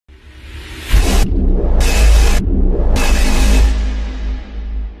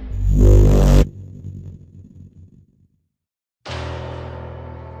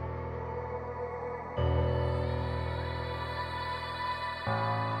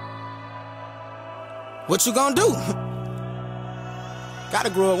What you gonna do? Gotta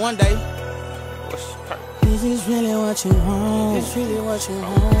grow up one day. Is this really what you want? Is this really what you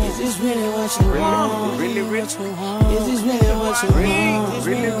want? Is this really what you want? Really what you want? Is this really what you want?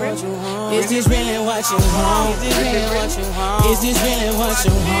 Really what you want? Is this really what you want? Is this really what you want? Is this really what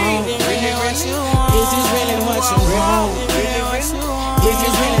you want? Really what you want? Is this really what you want? Really what you want? Is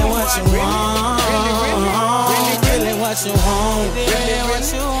this really what you want? Really what you want? Really what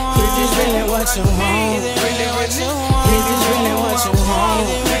you want? Is this really what you want? Really what you want? Is this really what you want?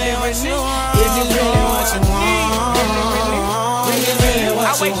 Really what you want? Is this really what you want?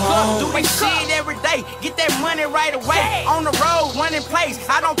 I wake up, do this shit every day, get that money right away. On the road, running plays.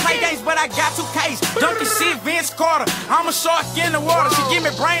 I don't play games, but I got 2 Ks. Dunkin' shit, Vince Carter. I'm a shark in the water. She give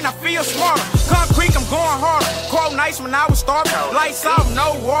me brain, I feel smarter. Concrete, I'm going harder. Cold nights when I was starving. Lights off,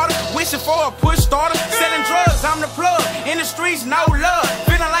 no water. Wishing for a push starter. Selling drugs, I'm the plug. In the streets, no love.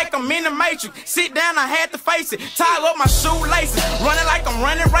 Feeling like I'm in the matrix. Sit down, I had to face it. Tie up my shoelaces. Running like I'm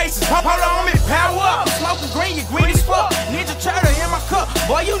running races. Hold on me, power up. Smoking green, you green as fuck. Ninja Turtle in my cup.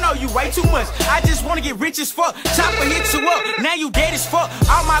 Boy, you know you way too much. I just wanna get rich as fuck. Chopper hit you up. Now you dead as fuck.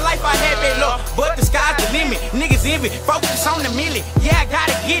 All my life I had bad luck, but the sky's the limit. Niggas envy, focus on the milli. Yeah, I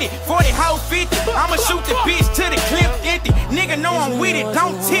gotta get it. 40 whole 50. I'ma shoot the bitch to the clip empty. Nigga know I'm with it.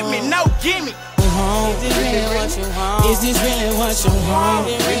 Don't tip me, no gimme. Is this really what you want? Is this really what you want?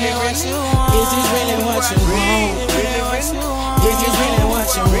 Really what you want? Is this really what you want? Really what you want? Is this really what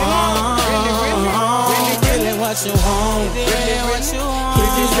you want? Really what you want? Really what you want?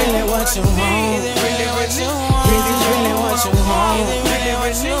 Is this really what you want? Really what you want? Is this really what you want? Really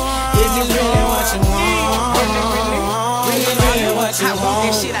what you want? Is this really what you want? Really what you I want that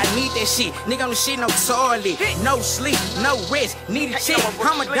want? shit, I need that shit. Nigga on the shit, no toilet, no sleep, no rest. Need a check.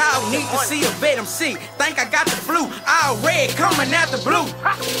 I'm a dog, need to see a vet. I'm sick. Think I got the flu. All red coming out the blue.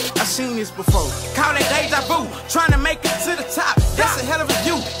 I seen this before. Call that deja vu. Trying to make it to the top. That's a hell of a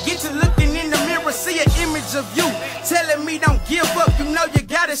view. Get to looking in the mirror, see an image of you. Telling me don't give up. You know you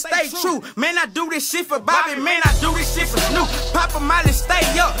gotta stay true. Man, I do this shit for Bobby. Man, I do this shit for Snoop. Papa Miley, stay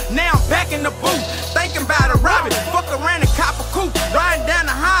up. Now I'm back in the booth. Thinking about a robin. Fuck around and cop a coupe. Riding down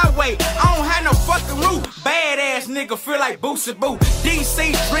the highway. I don't have no fucking roof. Badass nigga feel like Boosie Boo.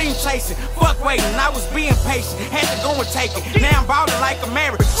 DC dream chasing. Fuck waiting. I was being patient. Had to go and take it. Now I'm ballin' like a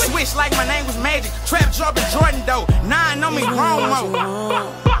married. Switch like my name was Magic. Trap dropping Jordan though. Now I know me wrong mode.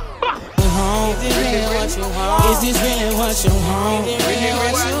 Is this really what you want? Is this really what you want? Really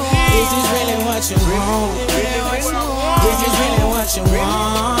what you want? Is this really what you want? Really what you want? Is this really what you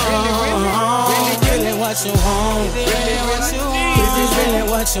want? Really what you want? Really what you want? Is this really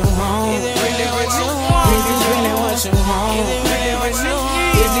what you want? Really what you want? Is this really what you want? Really what you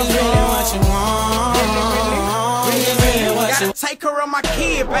want? Is this really what you want? Really what you want? Take her on my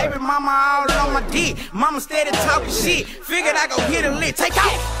kid, baby mama all on my dick. Mama steady talking shit. Figured I go hit a lick. Take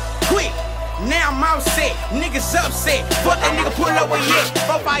off, quick. Now I'm all set, niggas upset. Fuck that nigga, pull up where yet.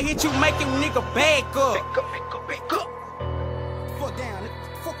 If I hit you, make him nigga back up. Fuck down,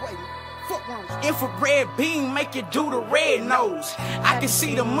 fuck waiting, fuck wrong. Infrared beam make you do the red nose. I can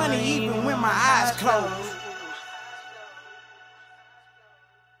see the money even when my eyes closed.